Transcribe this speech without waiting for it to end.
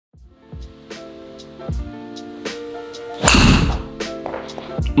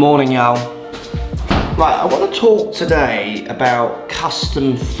Morning, y'all. Right, I want to talk today about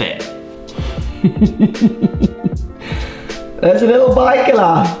custom fit. There's a little biker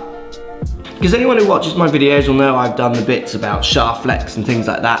lad. Because anyone who watches my videos will know I've done the bits about shaft flex and things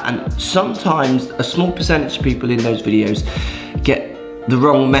like that, and sometimes a small percentage of people in those videos get the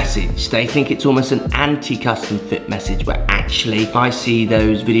wrong message. They think it's almost an anti-custom fit message, where actually I see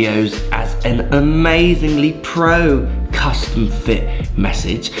those videos as an amazingly pro custom fit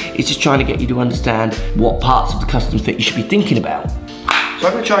message. It's just trying to get you to understand what parts of the custom fit you should be thinking about. So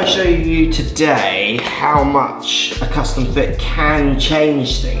I'm going to try and show you today how much a custom fit can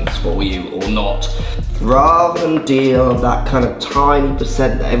change things for you or not, rather than deal with that kind of tiny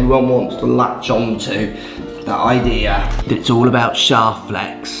percent that everyone wants to latch onto, that idea that it's all about shaft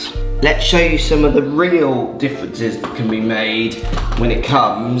flex. Let's show you some of the real differences that can be made when it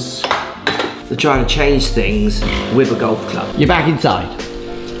comes to trying to change things with a golf club. You're back inside.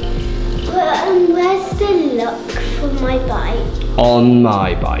 But where's the lock for my bike? On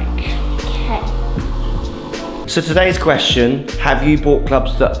my bike. Okay. So today's question, have you bought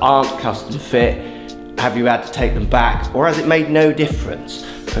clubs that aren't custom fit? Have you had to take them back, or has it made no difference?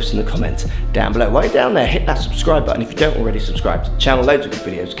 Post in the comments down below. While you're down there, hit that subscribe button if you don't already subscribe to the channel. Loads of good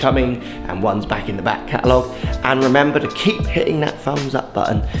videos coming, and one's back in the back catalogue. And remember to keep hitting that thumbs up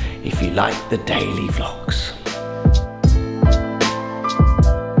button if you like the daily vlogs.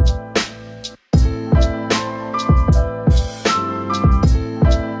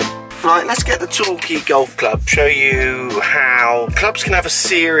 Right, let's get the Torquay Golf Club, show you how clubs can have a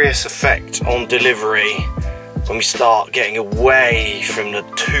serious effect on delivery when we start getting away from the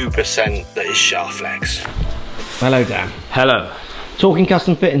 2% that is shaft flex. Hello, Dan. Hello. Talking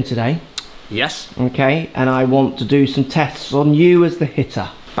custom fitting today. Yes. Okay, and I want to do some tests on you as the hitter.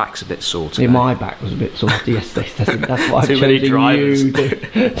 Back's a bit sore today. Yeah, my back was a bit sore yesterday. That's why I've Too many drivers. you to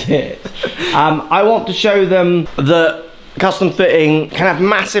hit. I want to show them that custom fitting can have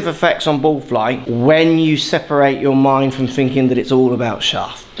massive effects on ball flight when you separate your mind from thinking that it's all about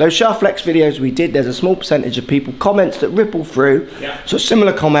shaft. Those shaft flex videos we did, there's a small percentage of people, comments that ripple through. Yeah. So a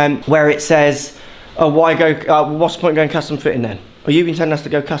similar comment where it says, oh, why go, what's the point of going custom fitting then? Well, you've been telling us to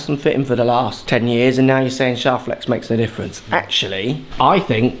go custom fitting for the last 10 years and now you're saying shaft flex makes no difference. Actually, I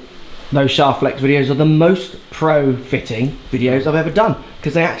think those shaft flex videos are the most pro fitting videos I've ever done,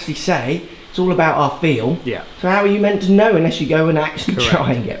 because they actually say it's all about our feel. Yeah. So how are you meant to know unless you go and actually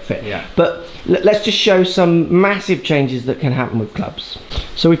try and get fit? Yeah. But let's just show some massive changes that can happen with clubs.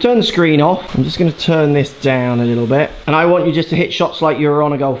 So we've turned the screen off. I'm just going to turn this down a little bit. And I want you just to hit shots like you're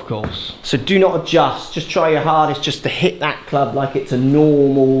on a golf course. So do not adjust. Just try your hardest just to hit that club like it's a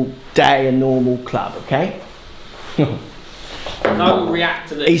normal day, a normal club, okay? I will react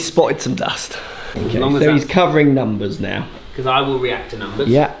to this. He spotted some dust. Okay, so he's covering numbers now. Because I will react to numbers.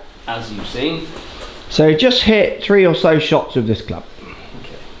 Yeah. As you've seen. So just hit 3 or so shots with this club.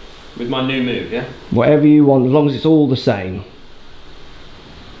 Okay. With my new move, yeah? Whatever you want, as long as it's all the same.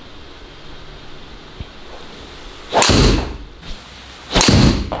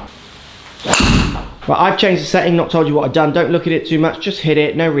 Right, I've changed the setting, not told you what I've done. Don't look at it too much, just hit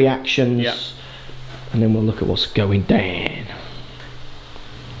it, no reactions. Yep. And then we'll look at what's going down.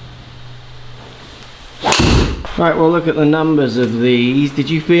 Right, we'll look at the numbers of these. Did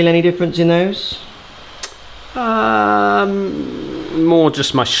you feel any difference in those? More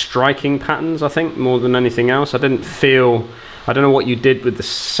just my striking patterns, I think, more than anything else. I didn't feel, I don't know what you did with the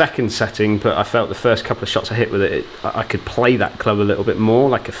second setting, but I felt the first couple of shots I hit with it, I could play that club a little bit more,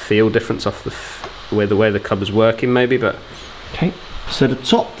 like a feel difference off the way the club was working maybe, but... Okay, so the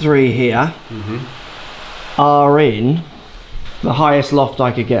top 3 here are in the highest loft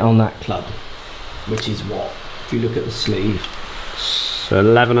I could get on that club, which is what? If you look at the sleeve. So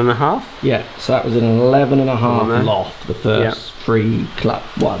 11.5? Yeah, so that was an 11.5 loft, the first 3 club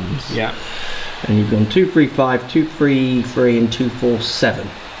ones. Yeah. And you've gone 235, 233 and 247.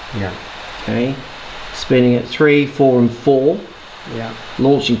 Yeah. Okay. Spinning at 3, 4 and 4. Yeah.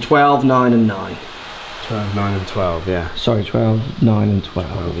 Launching 12, 9 and 9. 12, 9 and 12, yeah. Sorry, 12, 9 and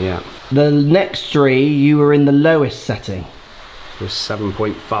 12. 12, yeah. The next 3, you were in the lowest setting. It was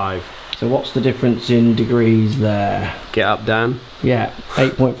 7.5. So what's the difference in degrees there? Get up, down. Yeah,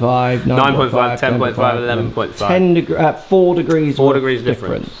 8.5, 9.5, 10.5, 11.5. 4 degrees. 4 degrees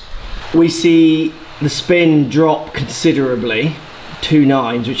difference. We see the spin drop considerably. 2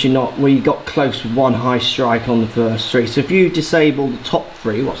 9s, which you're not, we got close with 1 high strike on the first 3. So if you disable the top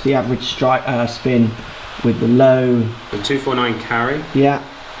 3, what's the average strike spin with the low? The 249 carry. Yeah.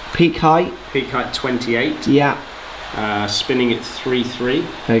 Peak height? Peak height 28. Yeah. Spinning at 3.3.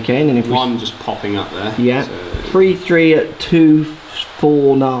 Okay, and then if 1 just popping up there. Yeah. So 3.3 at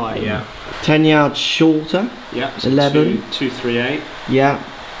 2.49. Yeah. 10 yards shorter. Yeah. So 11. 238. Yeah.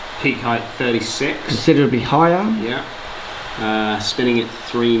 Peak height 36. Considerably higher. Yeah. Spinning at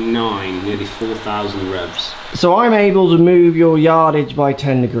 3.9, nearly 4,000 revs. So I'm able to move your yardage by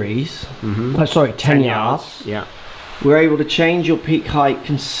 10 degrees. Mm-hmm. Sorry, 10 yards. Yeah. We're able to change your peak height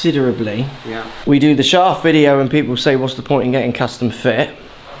considerably. Yeah. We do the shaft video and people say, what's the point in getting custom fit?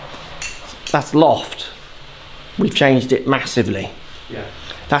 That's loft. We've changed it massively. Yeah.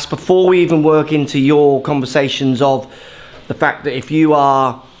 That's before we even work into your conversations of the fact that if you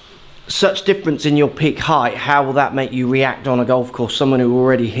are such difference in your peak height, how will that make you react on a golf course? Someone who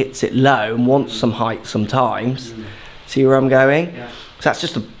already hits it low and wants some height sometimes. See where I'm going? Yeah. So that's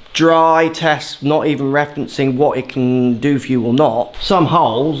just a dry test, not even referencing what it can do for you or not. Some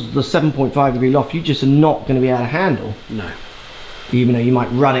holes, the 7.5 degree loft, you just are not going to be able to handle. No. Even though you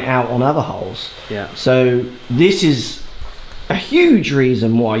might run it out on other holes. Yeah. So this is a huge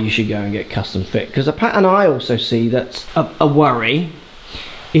reason why you should go and get custom fit, because a pattern I also see that's a worry.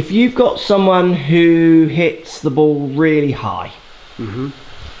 If you've got someone who hits the ball really high,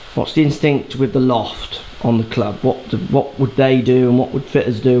 what's the instinct with the loft on the club? What would they do, and what would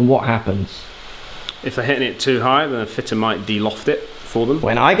fitters do, and what happens? If they're hitting it too high, then a fitter might de-loft it for them.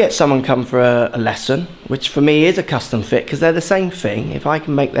 When I get someone come for a lesson, which for me is a custom fit, because they're the same thing, if I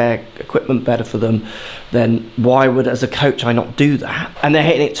can make their equipment better for them, then why would, as a coach, I not do that? And they're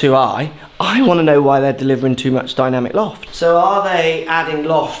hitting it too high, I want to know why they're delivering too much dynamic loft. So are they adding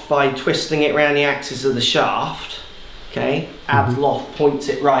loft by twisting it around the axis of the shaft? Okay, adds loft, points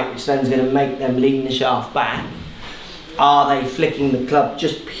it right, which then is going to make them lean the shaft back. Are they flicking the club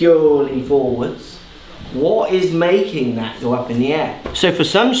just purely forwards? What is making that go up in the air? So for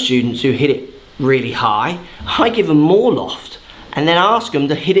some students who hit it really high, I give them more loft and then ask them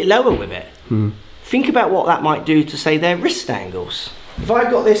to hit it lower with it. Think about what that might do to, say, their wrist angles. If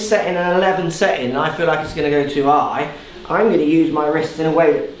I've got this set in an 11 setting and I feel like it's going to go too high, I'm going to use my wrists in a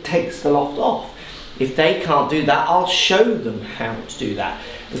way that takes the loft off. If they can't do that, I'll show them how to do that.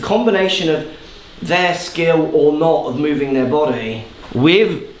 The combination of their skill or not of moving their body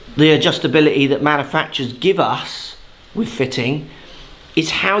with the adjustability that manufacturers give us with fitting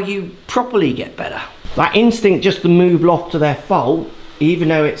is how you properly get better. That instinct just to move loft to their fault, even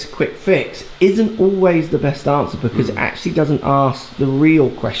though it's a quick fix, isn't always the best answer, because it actually doesn't ask the real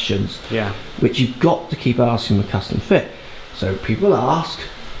questions, which you've got to keep asking with custom fit. So people ask,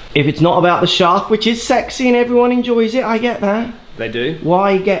 if it's not about the shaft, which is sexy and everyone enjoys it, I get that. They do.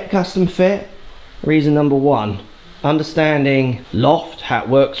 Why get custom fit? Reason number one, understanding loft, how it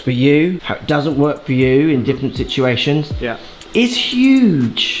works for you, how it doesn't work for you in different situations, is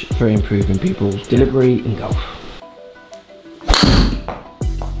huge for improving people's delivery in golf.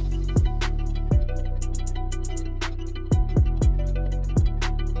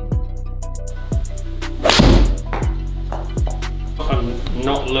 I'm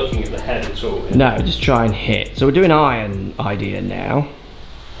not looking at the head at all. No, just try and hit. So we're doing iron idea now.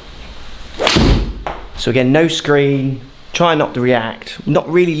 So again, no screen, try not to react, not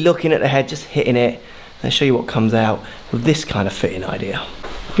really looking at the head, just hitting it. Let's show you what comes out with this kind of fitting idea.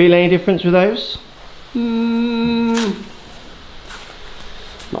 Feel any difference with those?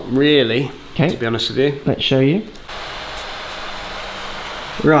 Not really, to be honest with you. Let's show you.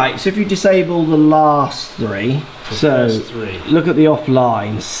 Right, so if you disable the last three, look at the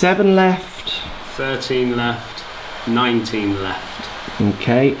offline, 7 left. 13 left, 19 left.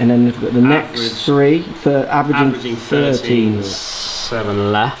 Okay, and then look at the next three, for averaging 13.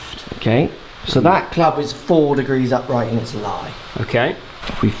 7 left. Okay, so that club is 4 degrees upright in its lie. Okay.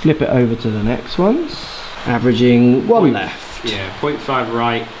 If we flip it over to the next ones, averaging 1 left. Yeah, 0.5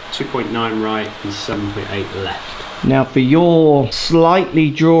 right, 2.9 right, and 7.8 left. Now for your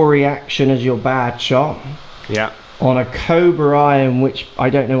slightly draw reaction as your bad shot, on a Cobra iron, which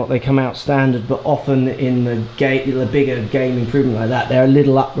I don't know what they come out standard, but often in the bigger game improvement like that, they're a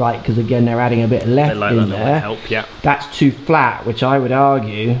little upright because again they're adding a bit of left in there. Help, That's too flat, which I would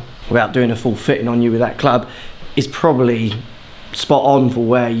argue, without doing a full fitting on you with that club, is probably spot on for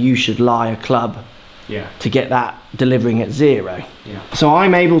where you should lie a club to get that delivering at 0. So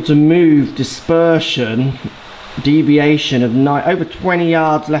I'm able to move dispersion, deviation of over 20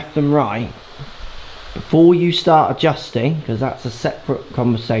 yards left and right before you start adjusting, because that's a separate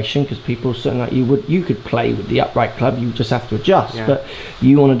conversation, because people certainly like you could play with the upright club, you just have to adjust, but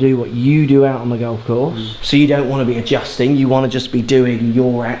you want to do what you do out on the golf course, so you don't want to be adjusting, you want to just be doing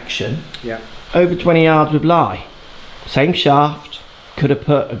your action. Over 20 yards with lie, same shaft, Could have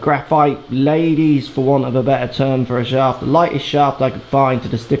put a graphite ladies, for want of a better term for a shaft, the lightest shaft I could find to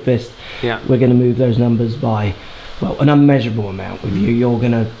the stiffest. Yeah. We're going to move those numbers by, well, an unmeasurable amount with you. You're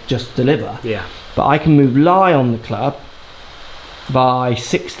going to just deliver. Yeah. But I can move lie on the club by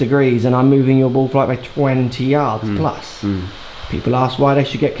 6 degrees, and I'm moving your ball flight by 20 yards plus. People ask why they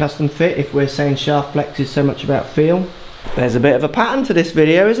should get custom fit if we're saying shaft flex is so much about feel. There's a bit of a pattern to this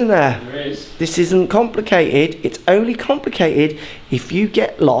video, isn't there? There is. This isn't complicated. It's only complicated if you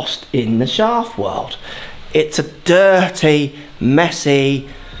get lost in the shaft world. It's a dirty, messy,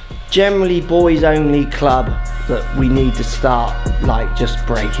 generally boys only club that we need to start like just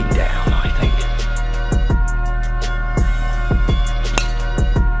breaking down, I think.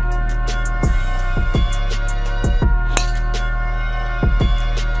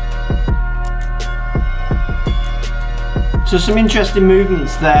 So some interesting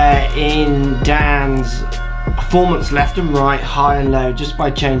movements there in Dan's performance left and right, high and low, just by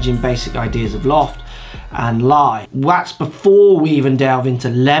changing basic ideas of loft and lie. That's before we even delve into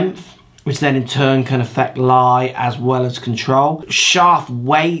length, which then in turn can affect lie as well as control. Shaft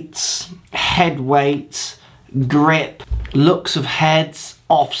weights, head weights, grip, looks of heads,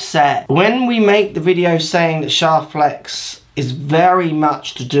 offset. When we make the video saying that shaft flex is very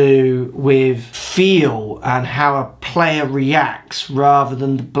much to do with feel and how a player reacts rather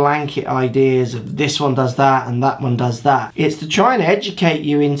than the blanket ideas of this one does that and that one does that. It's to try and educate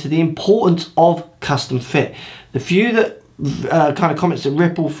you into the importance of custom fit. The few that kind of comments that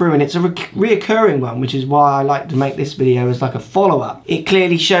ripple through, and it's a reoccurring one, which is why I like to make this video as like a follow-up. It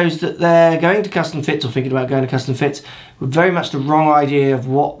clearly shows that they're going to custom fits or thinking about going to custom fits with very much the wrong idea of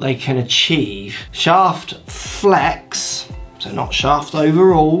what they can achieve. Shaft flex, so not shaft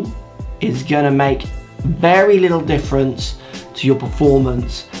overall, is going to make very little difference to your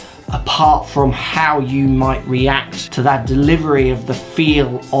performance apart from how you might react to that delivery of the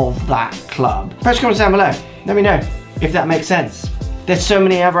feel of that club. Post comments down below, let me know if that makes sense. There's so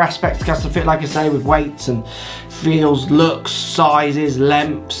many other aspects to custom fit, like I say, with weights and feels, looks, sizes,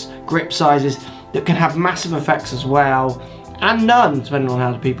 lengths, grip sizes, that can have massive effects as well, and none, depending on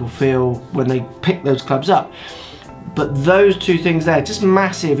how the people feel when they pick those clubs up. But those two things there, just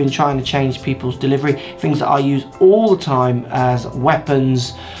massive in trying to change people's delivery, things that I use all the time as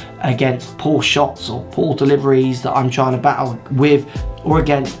weapons against poor shots or poor deliveries that I'm trying to battle with or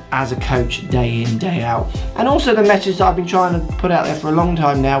against as a coach day in, day out. And also the message that I've been trying to put out there for a long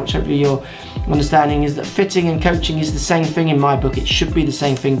time now, which hopefully you're understanding, is that fitting and coaching is the same thing in my book. It should be the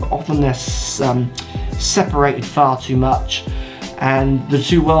same thing, but often they're separated far too much, and the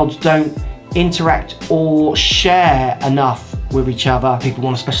two worlds don't interact or share enough with each other. People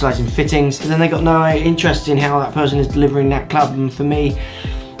want to specialise in fittings, and then they got no interest in how that person is delivering that club, and for me,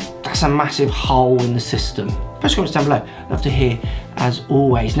 that's a massive hole in the system. Post comments down below, love to hear as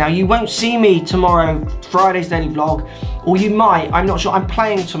always. Now you won't see me tomorrow, Friday's daily vlog, or you might, I'm not sure. I'm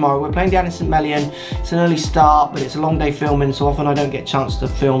playing tomorrow, we're playing down in St Mellion. It's an early start, but it's a long day filming, so often I don't get a chance to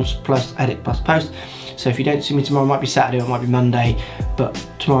film plus edit plus post. So if you don't see me tomorrow, it might be Saturday or it might be Monday, but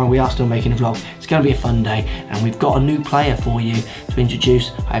tomorrow we are still making a vlog. It's going to be a fun day, and we've got a new player for you to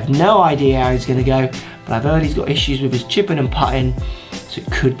introduce. I have no idea how he's going to go, but I've heard he's got issues with his chipping and putting, so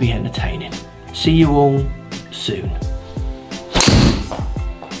it could be entertaining. See you all soon.